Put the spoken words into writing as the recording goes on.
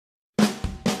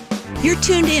You're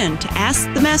tuned in to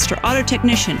Ask the Master Auto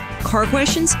Technician. Car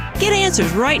questions? Get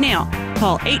answers right now.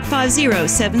 Call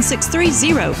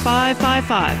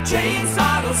 850-763-0555. James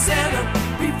Auto Center,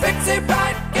 we fix it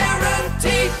right,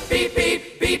 guaranteed. Beep,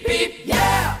 beep, beep, beep,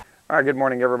 yeah! All right, good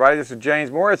morning, everybody. This is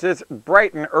James Morris. It's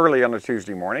bright and early on a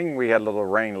Tuesday morning. We had a little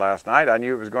rain last night. I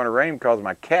knew it was going to rain because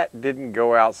my cat didn't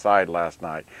go outside last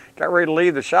night. Got ready to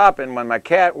leave the shop, and when my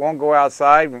cat won't go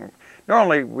outside,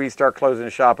 normally we start closing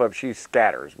the shop up, she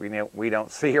scatters. We don't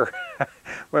see her.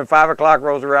 When 5 o'clock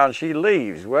rolls around, she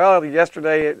leaves. Well,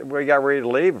 yesterday we got ready to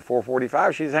leave at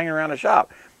 4:45. She's hanging around the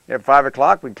shop. At 5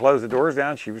 o'clock, we closed the doors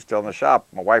down. She was still in the shop.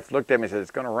 My wife looked at me and said,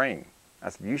 "It's going to rain." I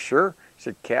said, "You sure?" She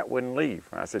said, "Cat wouldn't leave."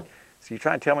 I said, "So you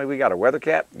trying to tell me we got a weather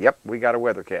cat?" "Yep, we got a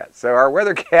weather cat." So our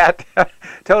weather cat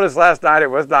told us last night it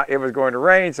was going to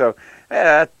rain. So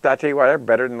I tell you what, they're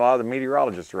better than a lot of the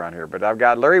meteorologists around here. But I've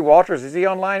got Larry Walters. Is he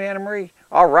online, Anna Marie?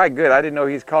 All right, good. I didn't know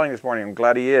he's calling this morning. I'm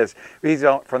glad he is. He's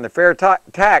from the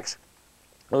Fairtax.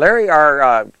 Larry,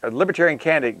 our Libertarian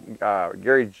candidate,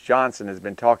 Gary Johnson, has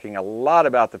been talking a lot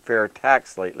about the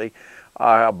Fairtax lately,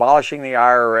 abolishing the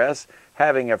IRS,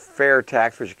 having a fair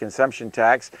tax, which is a consumption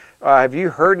tax. Have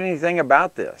you heard anything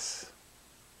about this?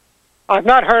 I've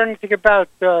not heard anything about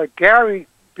Gary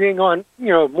being on,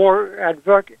 more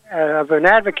of an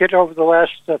advocate over the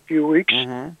last few weeks.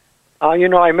 Mm-hmm.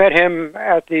 I met him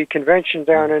at the convention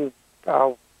down in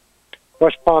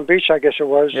West Palm Beach, I guess it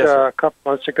was, Yes, a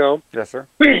couple months ago. Yes, sir.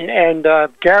 And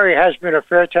Gary has been a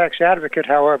fair tax advocate,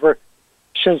 however,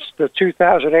 since the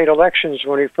 2008 elections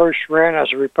when he first ran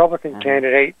as a Republican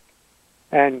candidate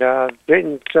and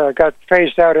got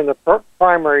phased out in the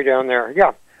primary down there.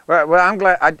 Yeah. Well, I'm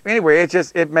glad. Anyway,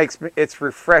 it's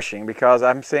refreshing because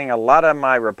I'm seeing a lot of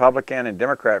my Republican and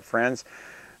Democrat friends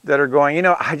that are going,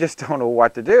 I just don't know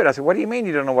what to do. And I said, "What do you mean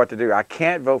you don't know what to do?" "I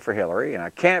can't vote for Hillary and I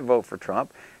can't vote for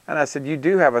Trump." And I said, "You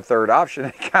do have a third option."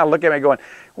 And they kind of look at me going,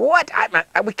 "What?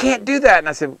 We can't do that." And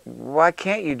I said, "Why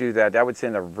can't you do that?" That would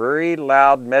send a very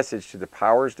loud message to the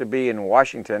powers to be in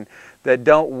Washington that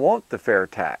don't want the fair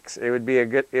tax. It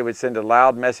would send a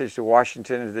loud message to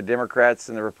Washington and to the Democrats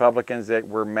and the Republicans that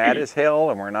we're mad as hell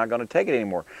and we're not going to take it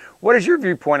anymore. What is your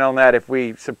viewpoint on that if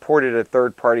we supported a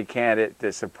third-party candidate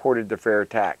that supported the fair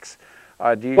tax?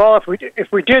 Well, if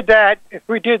we did that,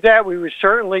 we would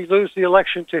certainly lose the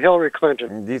election to Hillary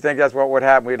Clinton. Do you think that's what would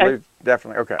happen? We'd lose,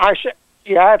 definitely. Okay.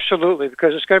 Yeah, absolutely,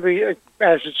 because it's going to be,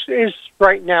 as it is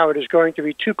right now, it is going to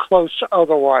be too close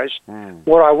otherwise.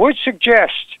 What I would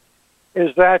suggest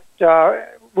is that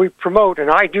we promote, and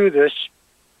I do this,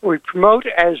 we promote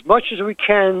as much as we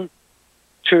can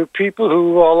to people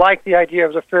who like the idea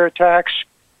of the fair tax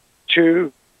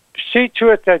to see to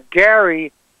it that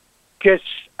Gary gets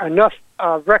enough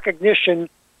recognition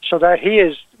so that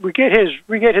we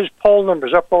get his poll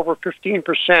numbers up over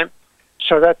 15%,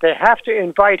 so that they have to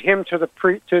invite him to the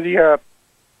debates.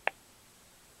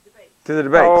 To the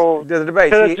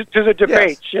debates.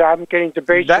 Yes. Yeah, I'm getting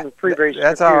debates and pre-debates.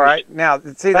 That's confused. all right. Now,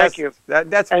 see, Thank you.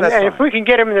 That's and fine. if we can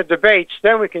get him in the debates,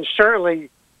 then we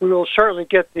will certainly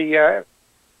get the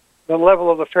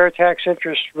level of the fair tax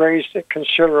interest raised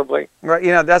considerably. Right.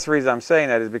 That's the reason I'm saying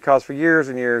that is because for years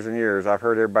and years and years, I've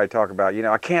heard everybody talk about,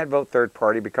 I can't vote third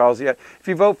party because if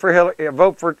you vote for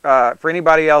for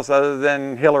anybody else other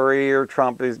than Hillary or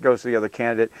Trump, it goes to the other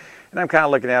candidate. And I'm kind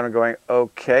of looking at them and going,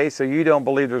 okay, so you don't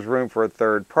believe there's room for a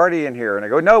third party in here? And I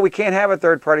go, no, we can't have a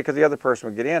third party because the other person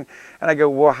would get in. And I go,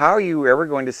 well, how are you ever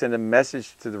going to send a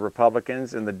message to the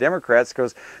Republicans and the Democrats?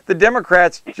 Because the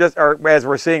Democrats just are, as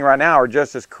we're seeing right now, are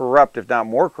just as corrupt, if not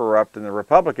more corrupt, than the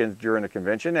Republicans during the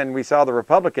convention. And we saw the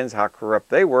Republicans, how corrupt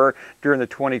they were during the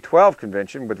 2012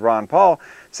 convention with Ron Paul.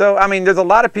 So, there's a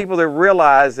lot of people that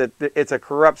realize that it's a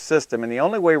corrupt system. And the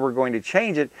only way we're going to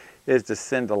change it is to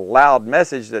send a loud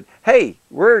message that, hey,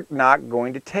 we're not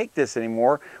going to take this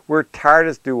anymore. We're tired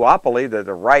of this duopoly, the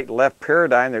right-left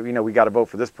paradigm that, we got to vote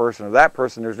for this person or that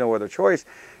person. There's no other choice.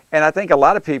 And I think a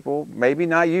lot of people, maybe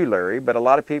not you, Larry, but a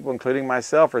lot of people, including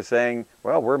myself, are saying,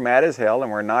 well, we're mad as hell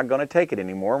and we're not going to take it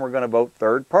anymore and we're going to vote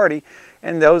third party.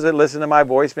 And those that listen to my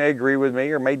voice may agree with me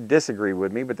or may disagree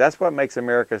with me, but that's what makes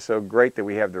America so great, that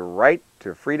we have the right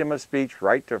to freedom of speech,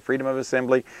 right to freedom of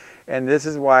assembly. And this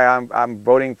is why I'm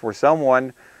voting for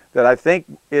someone that I think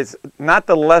is not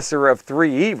the lesser of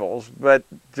three evils, but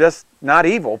just not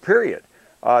evil, period.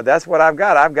 That's what I've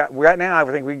got. Right now,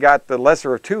 I think we got the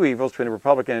lesser of two evils between the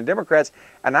Republican and Democrats,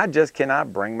 and I just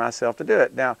cannot bring myself to do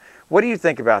it. Now, what do you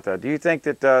think about that? Do you think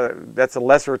that that's a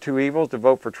lesser of two evils to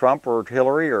vote for Trump or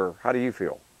Hillary, or how do you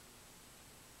feel?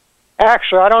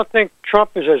 Actually, I don't think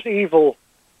Trump is as evil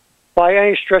by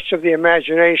any stretch of the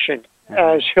imagination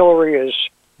as Hillary is.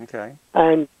 Okay.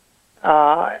 And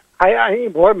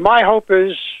What my hope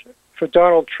is for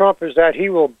Donald Trump is that he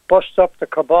will bust up the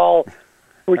cabal,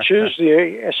 which is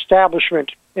the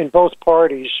establishment in both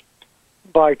parties,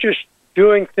 by just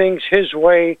doing things his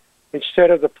way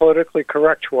instead of the politically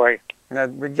correct way. Now,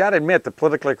 we got to admit, the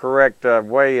politically correct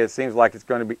way, it seems like it's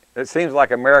going to be. It seems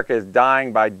like America is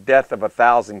dying by death of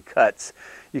 1,000 cuts.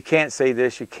 You can't say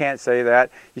this, you can't say that,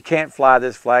 you can't fly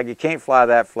this flag, you can't fly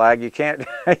that flag, you can't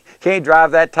can't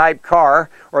drive that type car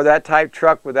or that type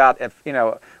truck without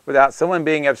without someone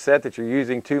being upset that you're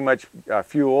using too much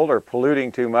fuel or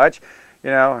polluting too much.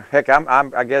 Heck,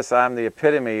 I guess I'm the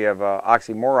epitome of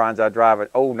oxymorons. I drive an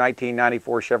old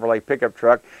 1994 Chevrolet pickup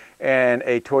truck and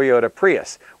a Toyota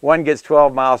Prius. One gets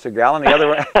 12 miles to a gallon.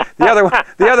 The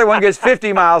other one gets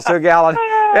 50 miles to a gallon.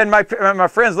 And my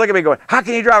friends look at me going, "How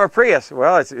can you drive a Prius?"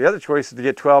 Well, the other choice is to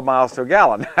get 12 miles to a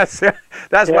gallon. That's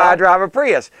why I drive a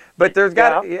Prius. But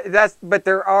but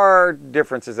there are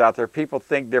differences out there. People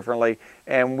think differently,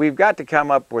 and we've got to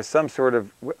come up with some sort of.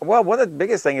 Well, one of the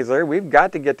biggest things is, Larry, we've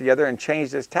got to get together and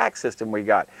change this tax system we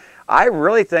got. I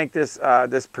really think this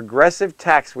progressive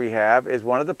tax we have is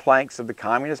one of the planks of the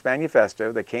Communist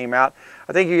Manifesto that came out.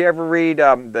 I think you ever read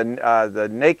the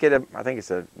Naked. I think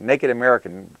it's a Naked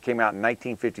American, came out in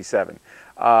 1957.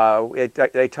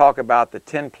 They talk about the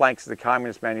 10 planks of the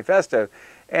Communist Manifesto,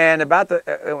 and about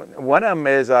one of them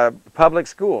is public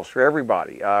schools for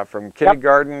everybody, from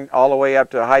kindergarten all the way up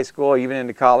to high school, even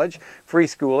into college, free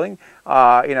schooling,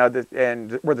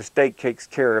 and where the state takes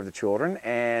care of the children,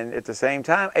 and at the same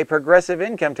time, a progressive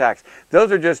income tax.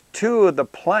 Those are just two of the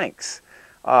planks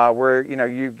where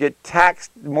you get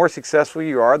taxed. The more successful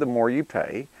you are, the more you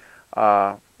pay.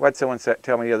 What someone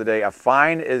tell me the other day: a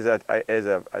fine is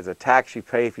a tax you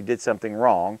pay if you did something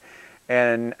wrong.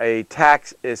 And a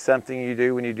tax is something you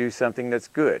do when you do something that's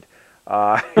good.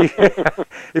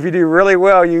 If you do really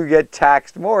well, you get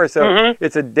taxed more. So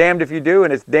it's a damned if you do,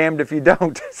 and it's damned if you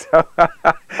don't. So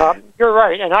you're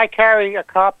right, and I carry a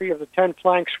copy of the 10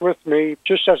 planks with me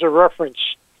just as a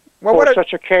reference for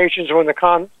such occasions when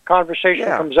the conversation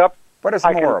comes up.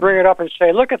 I can bring it up and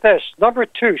say, "Look at this, number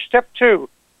 2, step 2,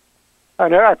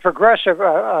 a progressive,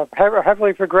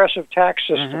 heavily progressive tax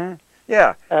system."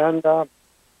 Yeah, and.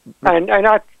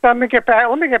 Let me get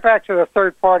back to the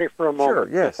third party for a moment,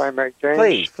 sure, yes. if I may,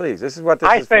 James. Please. This is what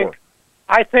this is for.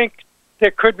 I think there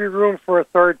could be room for a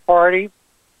third party,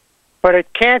 but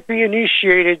it can't be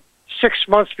initiated 6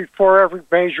 months before every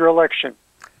major election.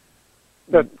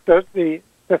 The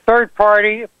third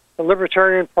party, the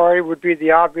Libertarian Party, would be the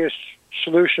obvious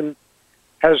solution.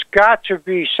 Has got to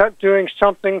be doing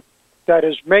something that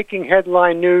is making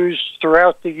headline news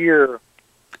throughout the year.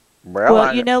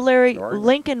 Well, Larry,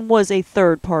 Lincoln was a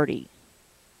third party.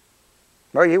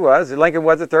 Well, he was. Lincoln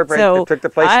was a third party that took the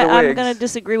place of the Whigs. I'm going to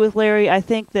disagree with Larry. I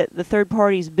think that the third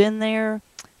party's been there.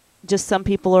 Just some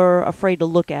people are afraid to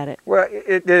look at it. Well,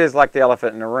 it is like the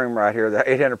elephant in the room right here, the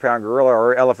 800-pound gorilla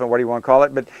or elephant, what do you want to call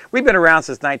it. But we've been around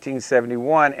since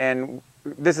 1971, and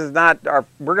this is not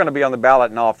we're going to be on the ballot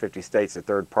in all 50 states. The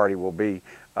third party will be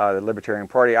the Libertarian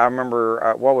Party. I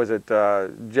remember,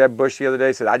 Jeb Bush the other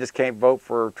day said, "I just can't vote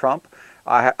for Trump.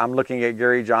 I'm looking at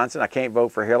Gary Johnson. I can't vote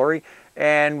for Hillary."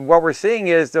 And what we're seeing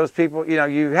is those people,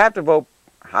 you have to vote,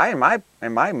 in my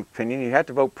opinion, you have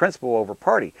to vote principle over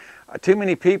party. Too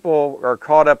many people are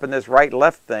caught up in this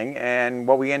right-left thing, and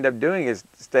what we end up doing is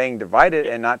staying divided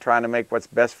and not trying to make what's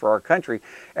best for our country.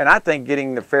 And I think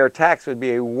getting the fair tax would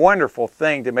be a wonderful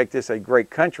thing to make this a great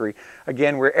country,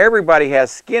 again, where everybody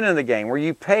has skin in the game, where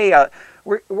you pay,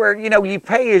 you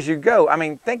pay as you go. I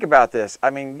mean, think about this. I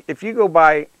mean, if you go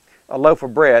buy a loaf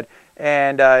of bread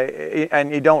and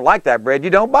you don't like that bread, you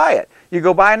don't buy it. You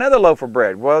go buy another loaf of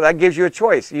bread. Well, that gives you a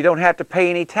choice. You don't have to pay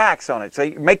any tax on it. So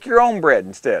you make your own bread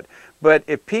instead. But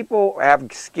if people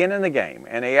have skin in the game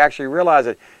and they actually realize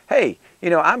that, hey,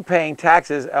 I'm paying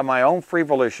taxes of my own free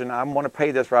volition. I'm going to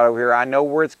pay this right over here. I know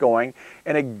where it's going.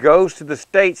 And it goes to the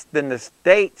states. Then the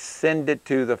states send it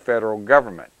to the federal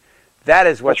government.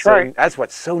 That's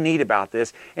what's so neat about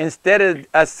this. Instead of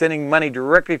us sending money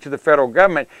directly to the federal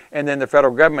government and then the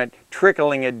federal government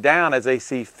trickling it down as they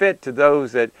see fit to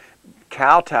those that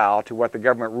kowtow to what the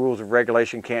government rules of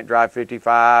regulation, can't drive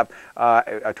 55,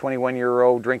 a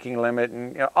 21-year-old drinking limit,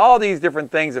 and all these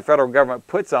different things the federal government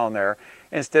puts on there,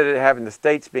 instead of having the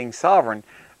states being sovereign.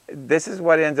 This is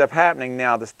what ends up happening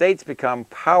now. The states become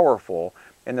powerful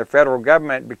and the federal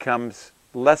government becomes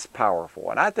less powerful.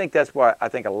 And I think that's what I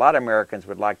think a lot of Americans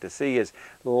would like to see, is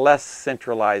less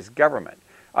centralized government.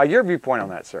 Your viewpoint on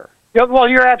that, sir? Yeah, well,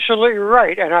 you're absolutely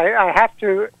right. And I have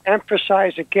to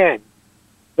emphasize again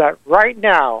that right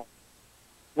now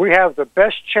we have the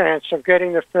best chance of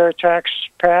getting the fair tax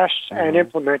passed and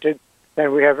implemented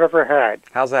than we have ever had.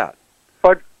 How's that?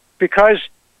 But because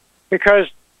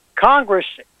Congress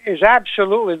is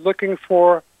absolutely looking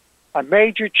for a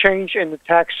major change in the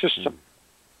tax system.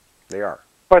 They are.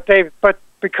 But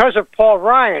because of Paul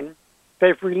Ryan,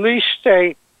 they've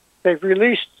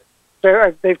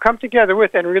come together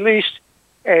with and released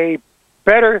a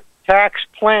better tax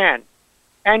plan.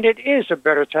 And it is a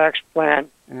better tax plan,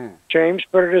 James,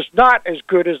 but it is not as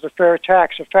good as the fair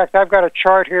tax. In fact, I've got a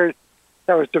chart here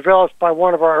that was developed by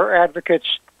one of our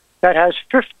advocates that has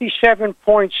 57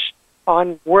 points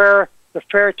on where the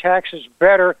fair tax is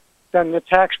better than the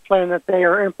tax plan that they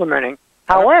are implementing.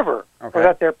 However, or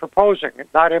that they're proposing,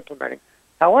 not implementing.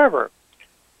 However,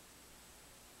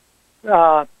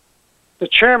 the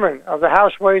chairman of the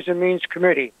House Ways and Means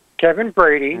Committee, Kevin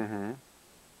Brady,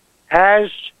 has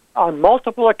on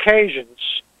multiple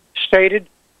occasions stated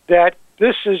that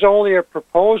this is only a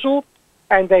proposal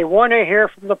and they want to hear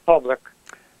from the public.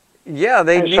 Yeah,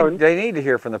 they need to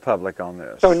hear from the public on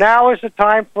this. So now is the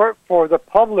time for the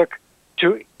public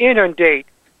to inundate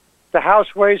the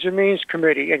House Ways and Means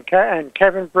Committee and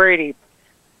Kevin Brady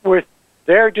with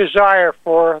their desire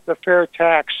for the fair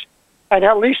tax and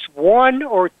at least one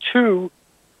or two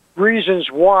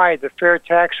reasons why the fair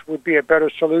tax would be a better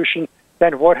solution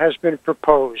than what has been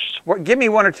proposed. Well, give me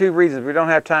one or two reasons. We don't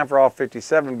have time for all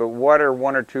 57, but what are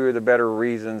one or two of the better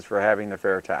reasons for having the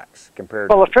fair tax compared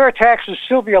to... Well, the fair tax would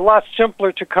still be a lot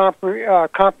simpler to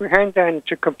comprehend and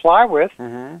to comply with.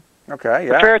 Okay,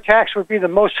 yeah. The fair tax would be the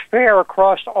most fair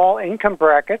across all income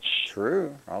brackets.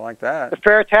 True, I like that. The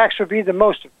fair tax would be the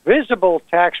most visible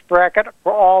tax bracket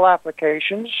for all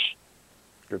applications.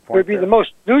 Good point. It would be the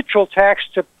most neutral tax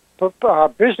to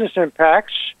business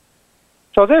impacts.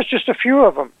 So there's just a few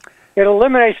of them. It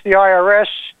eliminates the IRS.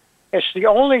 It's the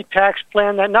only tax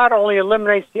plan that not only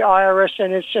eliminates the IRS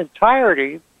in its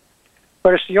entirety,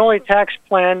 but it's the only tax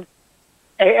plan,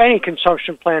 any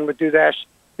consumption plan would do that.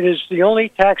 It is the only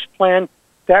tax plan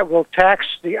that will tax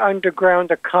the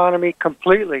underground economy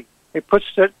completely. It puts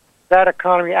that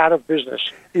economy out of business.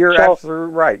 You're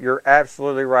absolutely right. You're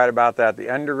absolutely right about that. The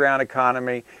underground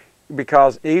economy,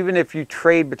 because even if you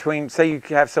trade between, say you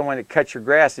have someone that cuts your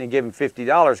grass and you give them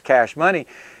 $50 cash money,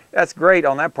 that's great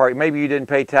on that part. Maybe you didn't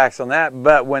pay tax on that,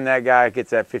 but when that guy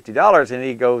gets that $50 and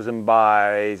he goes and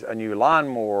buys a new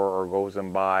lawnmower or goes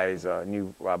and buys a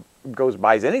new,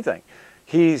 buys anything,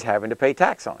 he's having to pay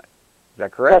tax on it. Is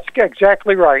that correct? That's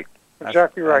exactly right.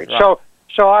 Exactly right. So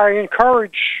I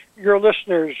encourage your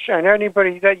listeners and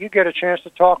anybody that you get a chance to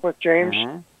talk with, James,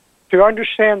 to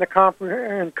understand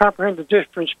comprehend the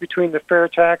difference between the fair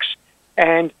tax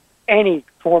and any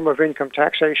form of income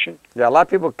taxation. Yeah, a lot of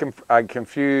people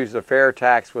confuse the fair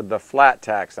tax with the flat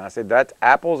tax. And I said, that's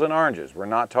apples and oranges. We're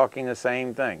not talking the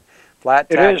same thing. Flat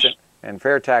tax and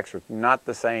fair tax are not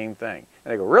the same thing.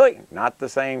 And they go, really? Not the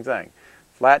same thing.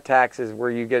 Flat tax is where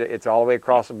you get it's all the way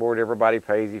across the board. Everybody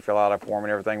pays. You fill out a form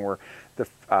and everything. Where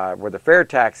the fair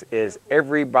tax is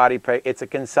everybody pay. It's a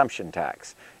consumption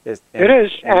tax. And you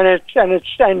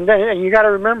got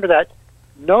to remember that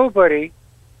nobody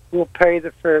will pay the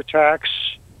fair tax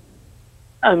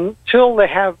until they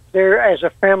as a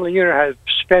family unit have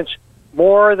spent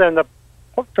more than the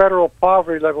federal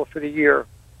poverty level for the year.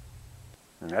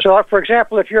 So, for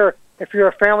example, if you're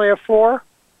a family of four,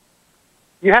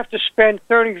 you have to spend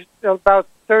about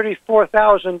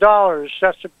 $34,000.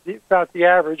 That's about the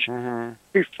average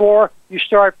before you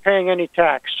start paying any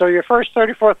tax. So your first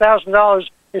 $34,000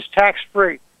 is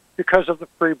tax-free because of the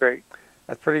rebate.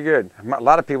 That's pretty good. A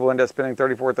lot of people end up spending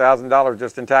 $34,000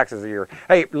 just in taxes a year.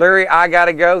 Hey, Larry, I got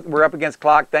to go. We're up against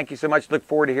clock. Thank you so much. Look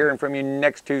forward to hearing from you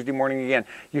next Tuesday morning again.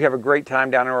 You have a great time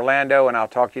down in Orlando, and I'll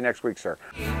talk to you next week, sir.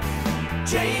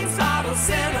 James Auto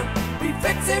Center, we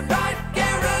fix it right.